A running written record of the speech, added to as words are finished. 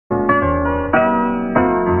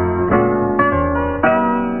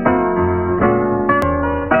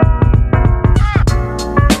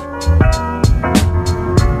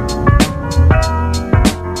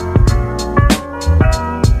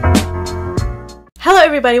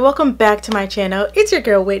everybody, welcome back to my channel. It's your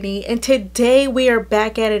girl Whitney, and today we are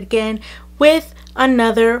back at it again with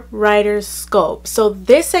another writer's scope. So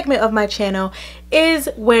this segment of my channel is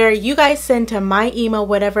where you guys send to my email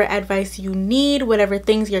whatever advice you need, whatever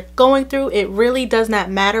things you're going through. It really does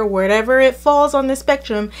not matter, wherever it falls on the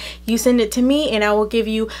spectrum, you send it to me and I will give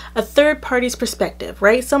you a third party's perspective,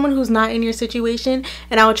 right? Someone who's not in your situation,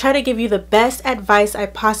 and I will try to give you the best advice I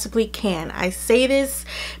possibly can. I say this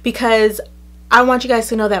because I want you guys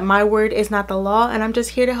to know that my word is not the law, and I'm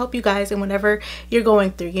just here to help you guys in whatever you're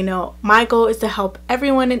going through. You know, my goal is to help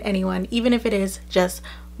everyone and anyone, even if it is just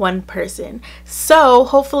one person. So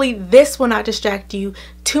hopefully this will not distract you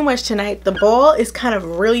too much tonight. The ball is kind of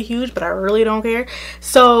really huge, but I really don't care.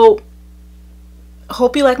 So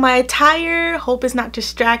hope you like my attire. Hope it's not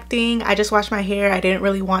distracting. I just washed my hair. I didn't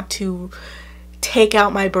really want to take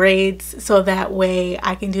out my braids so that way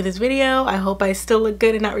I can do this video. I hope I still look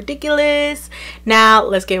good and not ridiculous. Now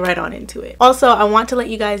let's get right on into it. Also, I want to let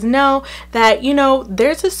you guys know that, you know,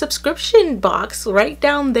 there's a subscription box right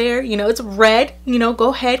down there. You know, it's red. You know, go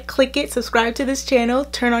ahead, click it, subscribe to this channel,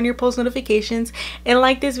 turn on your post notifications, and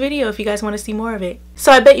like this video if you guys want to see more of it.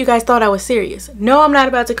 So I bet you guys thought I was serious. No, I'm not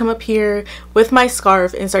about to come up here with my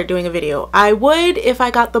scarf and start doing a video. I would if I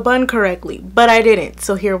got the bun correctly, but I didn't.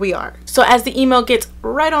 So here we are. So as the email gets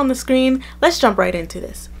right on the screen, let's jump right into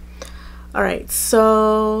this. All right,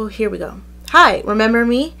 so here we go. Hi, remember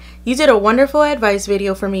me? You did a wonderful advice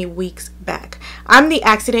video for me weeks back. I'm the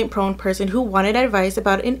accident-prone person who wanted advice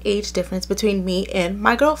about an age difference between me and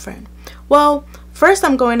my girlfriend. Well, first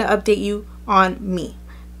I'm going to update you on me.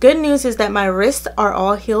 Good news is that my wrists are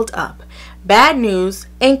all healed up. Bad news,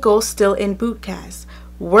 ankle still in boot cast.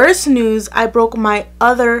 Worst news, I broke my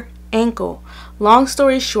other ankle. Long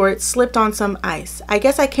story short, slipped on some ice. I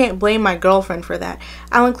guess I can't blame my girlfriend for that.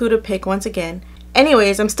 I'll include a pic once again.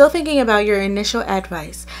 Anyways, I'm still thinking about your initial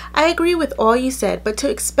advice. I agree with all you said, but to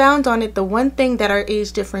expound on it, the one thing that our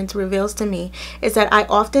age difference reveals to me is that I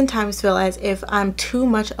oftentimes feel as if I'm too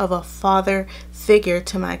much of a father figure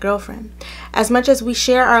to my girlfriend. As much as we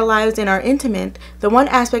share our lives and are intimate, the one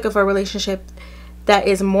aspect of our relationship that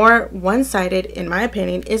is more one-sided, in my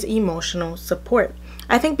opinion, is emotional support.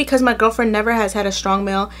 I think because my girlfriend never has had a strong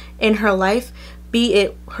male in her life, be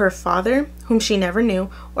it her father, whom she never knew,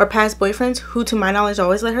 or past boyfriends who to my knowledge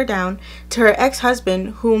always let her down, to her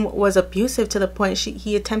ex-husband whom was abusive to the point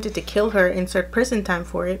he attempted to kill her and served prison time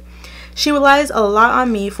for it, she relies a lot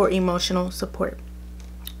on me for emotional support.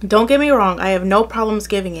 Don't get me wrong, I have no problems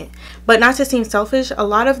giving it, but not to seem selfish, a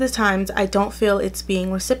lot of the times I don't feel it's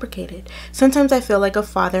being reciprocated. Sometimes I feel like a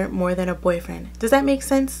father more than a boyfriend. Does that make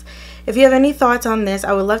sense? If you have any thoughts on this,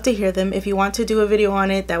 I would love to hear them. If you want to do a video on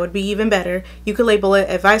it, that would be even better. You could label it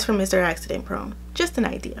Advice from Mr. Accident Prone. Just an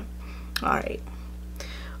idea. Alright.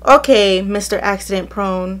 Okay, Mr. Accident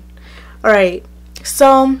Prone. Alright,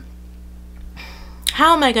 so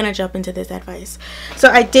how am I gonna jump into this advice? So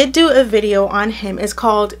I did do a video on him. It's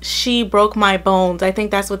called She Broke My Bones. I think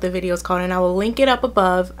that's what the video is called, and I will link it up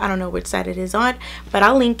above. I don't know which side it is on, but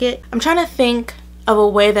I'll link it. I'm trying to think of a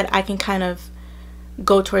way that I can kind of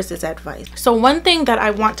go towards this advice. So one thing that I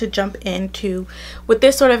want to jump into with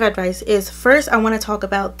this sort of advice is, first I want to talk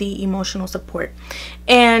about the emotional support,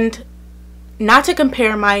 and not to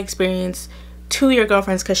compare my experience to your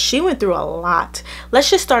girlfriend's because she went through a lot. Let's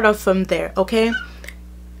just start off from there, okay?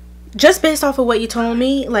 Just based off of what you told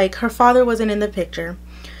me, like her father wasn't in the picture.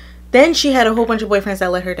 Then she had a whole bunch of boyfriends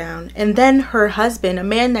that let her down. And then her husband, a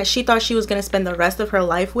man that she thought she was going to spend the rest of her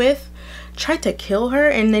life with, tried to kill her,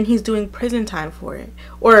 and then he's doing prison time for it.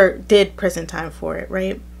 Or did prison time for it,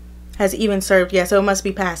 right? Has even served, yeah, so it must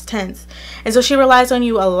be past tense. And so she relies on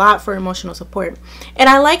you a lot for emotional support. And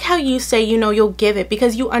I like how you say, you know, you'll give it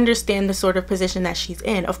because you understand the sort of position that she's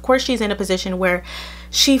in. Of course, she's in a position where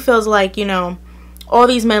she feels like, you know, all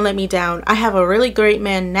these men let me down. I have a really great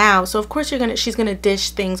man now, so of course she's gonna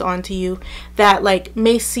dish things onto you that like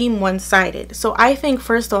may seem one-sided. So I think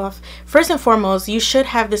first and foremost, you should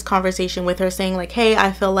have this conversation with her, saying like, hey,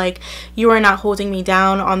 I feel like you are not holding me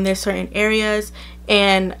down on this certain areas,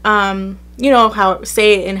 and you know,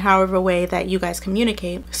 say it in however way that you guys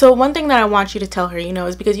communicate. So one thing that I want you to tell her, you know,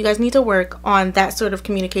 is because you guys need to work on that sort of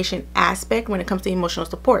communication aspect when it comes to emotional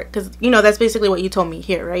support, because you know that's basically what you told me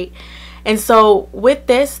here, right? And so with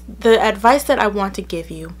this, the advice that I want to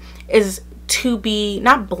give you is to be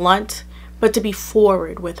not blunt, but to be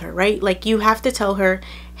forward with her, right? Like you have to tell her,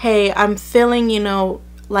 hey, I'm feeling, you know,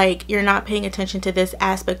 like you're not paying attention to this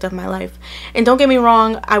aspect of my life. And don't get me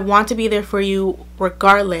wrong, I want to be there for you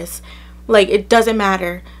regardless. Like it doesn't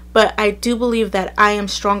matter. But I do believe that I am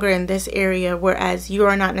stronger in this area, whereas you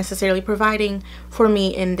are not necessarily providing for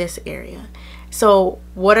me in this area. So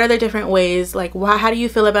what are the different ways? Like, how do you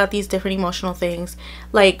feel about these different emotional things?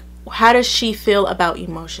 Like, how does she feel about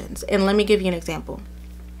emotions? And let me give you an example.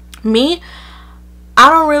 Me, I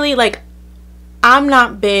don't really like, I'm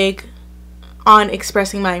not big on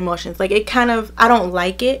expressing my emotions. Like, it kind of, I don't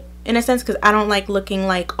like it in a sense, because I don't like looking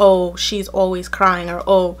like, oh, she's always crying, or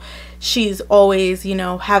oh, she's always, you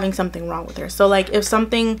know, having something wrong with her. So like, if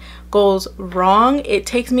something goes wrong, it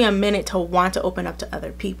takes me a minute to want to open up to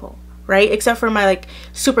other people, right? Except for my like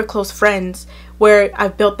super close friends, where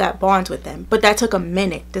I've built that bond with them, but that took a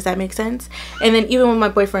minute. Does that make sense? And then even with my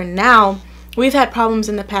boyfriend now, we've had problems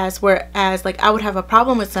in the past, whereas like I would have a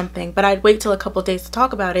problem with something, but I'd wait till a couple days to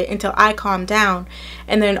talk about it until I calmed down,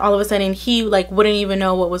 and then all of a sudden he like wouldn't even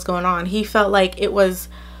know what was going on. He felt like it was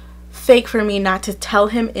fake for me not to tell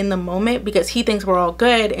him in the moment, because he thinks we're all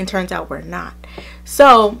good and turns out we're not.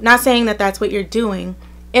 So not saying that that's what you're doing.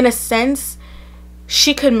 In a sense,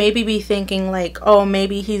 she could maybe be thinking like, oh,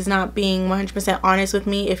 maybe he's not being 100% honest with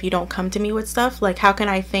me if you don't come to me with stuff. Like, how can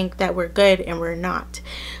I think that we're good and we're not?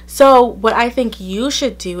 So what I think you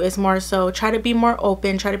should do is more so try to be more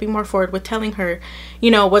open, try to be more forward with telling her, you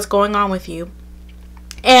know, what's going on with you.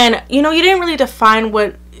 And, you know, you didn't really define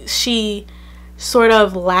what she sort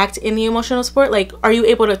of lacked in the emotional support. Like, are you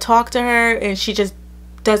able to talk to her and she just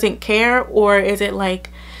doesn't care? Or is it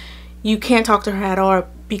like you can't talk to her at all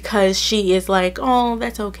because she is like, oh,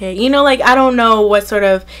 that's okay, you know? Like, I don't know what sort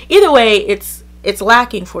of, either way, it's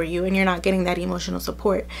lacking for you and you're not getting that emotional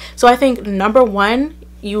support. So I think number one,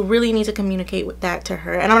 you really need to communicate with that to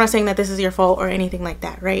her. And I'm not saying that this is your fault or anything like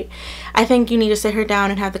that, right? I think you need to sit her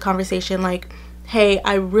down and have the conversation like, hey,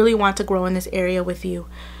 I really want to grow in this area with you,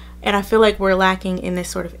 and I feel like we're lacking in this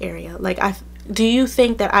sort of area. Like, do you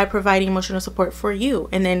think that I provide emotional support for you?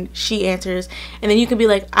 And then she answers, and then you can be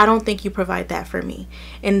like, I don't think you provide that for me,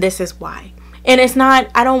 and this is why. And it's not,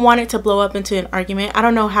 I don't want it to blow up into an argument. I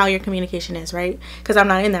don't know how your communication is, right? Because I'm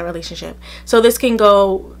not in that relationship. So this can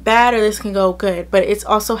go bad or this can go good, but it's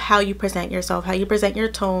also how you present yourself, how you present your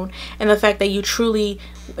tone, and the fact that you truly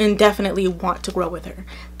and definitely want to grow with her.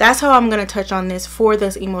 That's how I'm going to touch on this for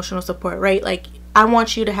this emotional support, right? Like, I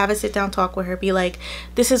want you to have a sit down talk with her. Be like,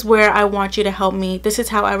 this is where I want you to help me. This is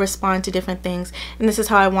how I respond to different things. And this is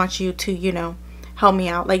how I want you to, you know, help me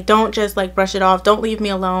out. Like, don't just like brush it off. Don't leave me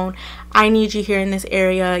alone. I need you here in this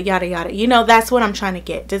area, yada yada. You know, that's what I'm trying to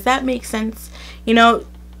get. Does that make sense? You know,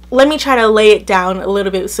 let me try to lay it down a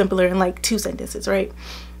little bit simpler in like 2 sentences, right?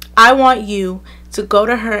 I want you to go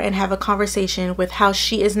to her and have a conversation with how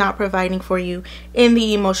she is not providing for you in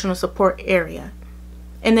the emotional support area.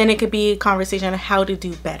 And then it could be a conversation on how to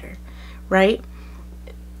do better, right?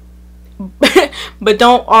 But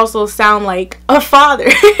don't also sound like a father,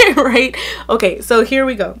 right? Okay, so here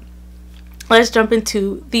we go. Let's jump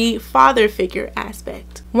into the father figure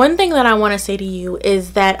aspect. One thing that I want to say to you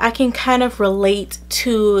is that I can kind of relate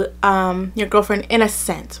to your girlfriend in a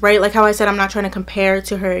sense, right? Like how I said, I'm not trying to compare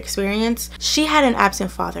to her experience. She had an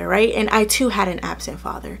absent father, right? And I too had an absent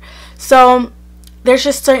father. So there's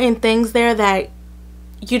just certain things there that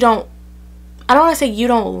you don't, I don't want to say you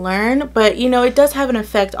don't learn, but you know, it does have an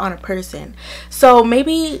effect on a person. So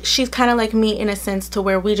maybe she's kind of like me in a sense to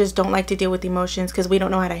where we just don't like to deal with emotions because we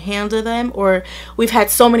don't know how to handle them, or we've had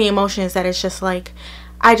so many emotions that it's just like,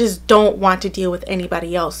 I just don't want to deal with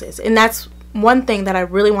anybody else's. And that's one thing that I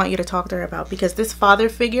really want you to talk to her about, because this father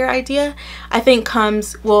figure idea, I think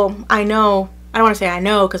comes, well, I don't want to say I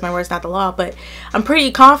know because my word's not the law, but I'm pretty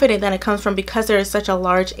confident that it comes from because there is such a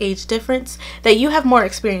large age difference that you have more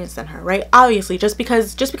experience than her, right? Obviously, just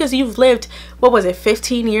because you've lived, what was it,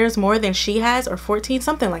 15 years more than she has, or 14,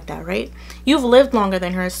 something like that, right? You've lived longer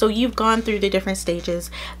than her, so you've gone through the different stages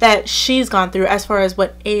that she's gone through as far as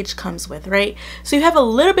what age comes with, right? So you have a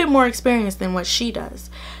little bit more experience than what she does.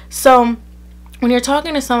 So when you're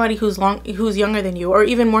talking to somebody who's younger than you, or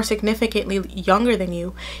even more significantly younger than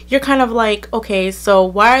you, you're kind of like, okay, so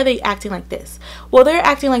why are they acting like this? Well, they're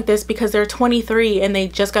acting like this because they're 23 and they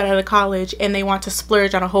just got out of college and they want to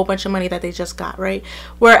splurge on a whole bunch of money that they just got, right?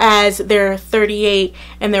 Whereas they're 38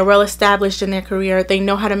 and they're well established in their career, they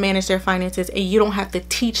know how to manage their finances, and you don't have to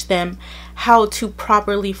teach them how to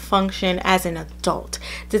properly function as an adult.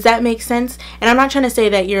 Does that make sense? And I'm not trying to say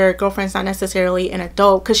that your girlfriend's not necessarily an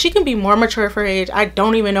adult, because she can be more mature for her age. I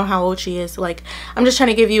don't even know how old she is. Like, I'm just trying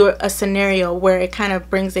to give you a scenario where it kind of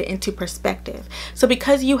brings it into perspective. So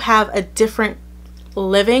because you have a different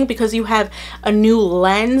living, because you have a new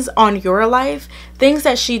lens on your life, things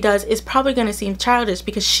that she does is probably going to seem childish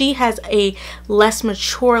because she has a less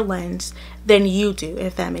mature lens than you do,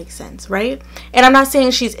 if that makes sense, right? And I'm not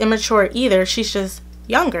saying she's immature either. She's just,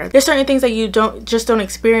 younger. There's certain things that you don't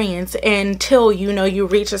experience until, you know, you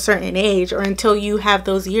reach a certain age, or until you have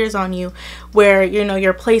those years on you where, you know,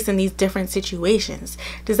 you're placed in these different situations.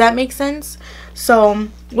 Does that make sense? So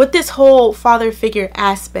with this whole father figure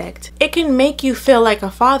aspect, it can make you feel like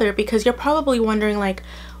a father, because you're probably wondering, like,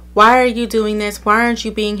 why are you doing this? Why aren't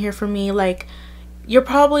you being here for me? Like,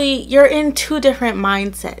 you're in two different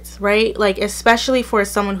mindsets, right? Like, especially for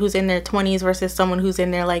someone who's in their 20s versus someone who's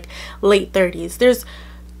in their like late 30s. There's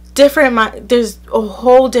a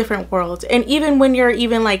whole different world. And even when you're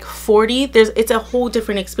even like 40, it's a whole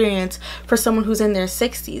different experience for someone who's in their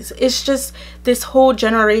 60s. It's just this whole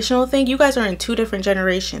generational thing. You guys are in two different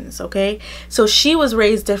generations, okay? So she was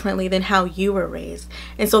raised differently than how you were raised.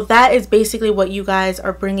 And so that is basically what you guys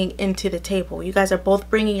are bringing into the table. You guys are both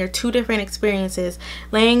bringing your two different experiences,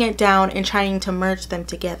 laying it down and trying to merge them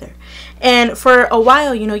together. And for a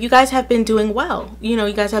while, you know, you guys have been doing well. You know,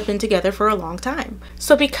 you guys have been together for a long time.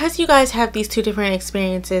 So because you guys have these two different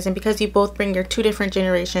experiences, and because you both bring your two different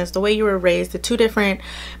generations, the way you were raised, the two different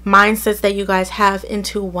mindsets that you guys have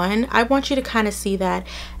into one, I want you to kind of see that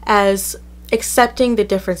as accepting the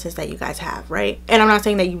differences that you guys have, right? And I'm not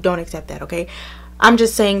saying that you don't accept that, okay? I'm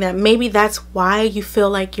just saying that maybe that's why you feel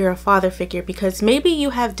like you're a father figure, because maybe you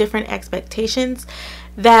have different expectations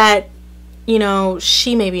that, you know,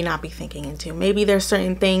 she maybe not be thinking into. Maybe there's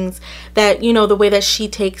certain things that, you know, the way that she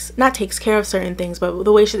takes care of certain things, but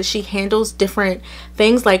the way that she handles different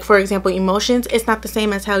things, like for example emotions, it's not the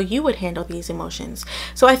same as how you would handle these emotions.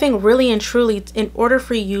 So I think really and truly, in order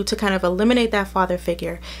for you to kind of eliminate that father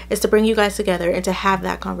figure, is to bring you guys together and to have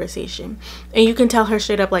that conversation. And you can tell her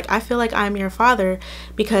straight up, like, I feel like I'm your father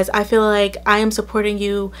because I feel like I am supporting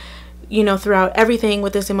you, you know, throughout everything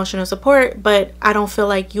with this emotional support, but I don't feel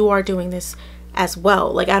like you are doing this as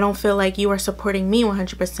well. Like, I don't feel like you are supporting me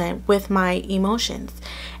 100% with my emotions,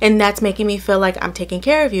 and that's making me feel like I'm taking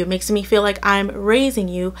care of you. It makes me feel like I'm raising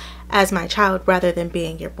you as my child rather than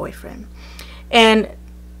being your boyfriend. And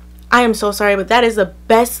I am so sorry, but that is the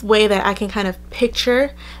best way that I can kind of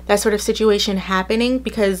picture that sort of situation happening,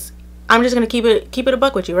 because I'm just gonna keep it a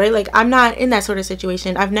buck with you, right? Like, I'm not in that sort of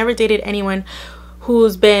situation. I've never dated anyone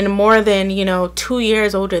who's been more than, you know, 2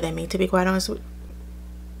 years older than me, to be quite honest.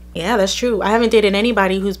 Yeah, that's true. I haven't dated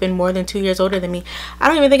anybody who's been more than 2 years older than me. I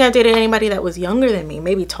don't even think I've dated anybody that was younger than me.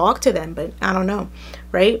 Maybe talked to them, but I don't know,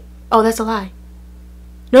 right? Oh, that's a lie.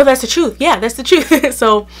 No, that's the truth. Yeah, that's the truth.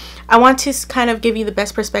 So I want to kind of give you the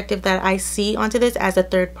best perspective that I see onto this as a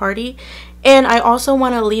third party. And I also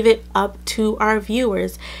want to leave it up to our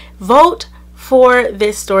viewers. Vote for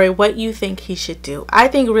this story, what you think he should do. I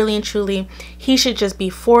think really and truly he should just be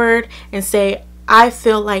forward and say, I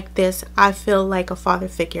feel like this, I feel like a father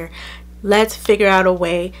figure. Let's figure out a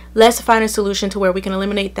way. Let's find a solution to where we can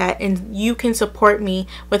eliminate that, and you can support me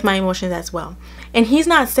with my emotions as well. And he's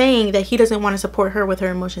not saying that he doesn't want to support her with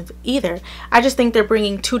her emotions either. I just think they're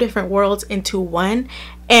bringing two different worlds into one,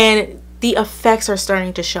 and the effects are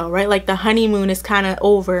starting to show, right? Like, the honeymoon is kind of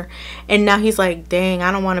over, and now he's like, dang,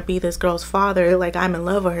 I don't want to be this girl's father. Like, I'm in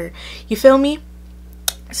love with her. You feel me?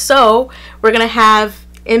 So we're gonna have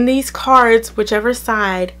in these cards, whichever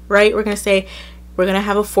side, right, we're gonna say we're gonna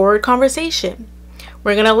have a forward conversation.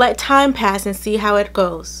 We're gonna let time pass and see how it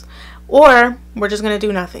goes. Or we're just gonna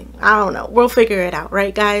do nothing. I don't know. We'll figure it out,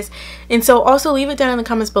 right, guys? And so also leave it down in the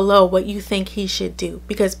comments below what you think he should do,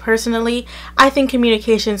 because personally, I think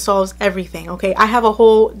communication solves everything, okay? I have a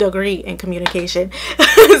whole degree in communication,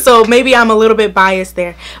 so maybe I'm a little bit biased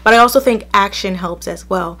there, but I also think action helps as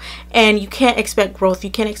well. And you can't expect growth,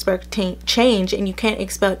 you can't expect change, and you can't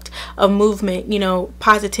expect a movement, you know,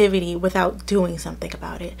 positivity without doing something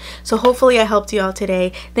about it. So hopefully I helped you out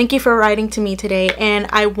today. Thank you for writing to me today, and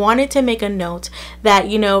I wanted to make a note that,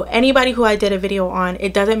 you know, anybody who I did a video on,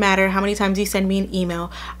 it doesn't matter how many times you send me an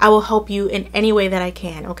email, I will help you in any way that I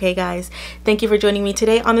can. Okay, guys, thank you for joining me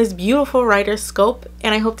today on this beautiful writer's scope,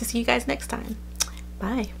 and I hope to see you guys next time.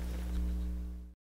 Bye.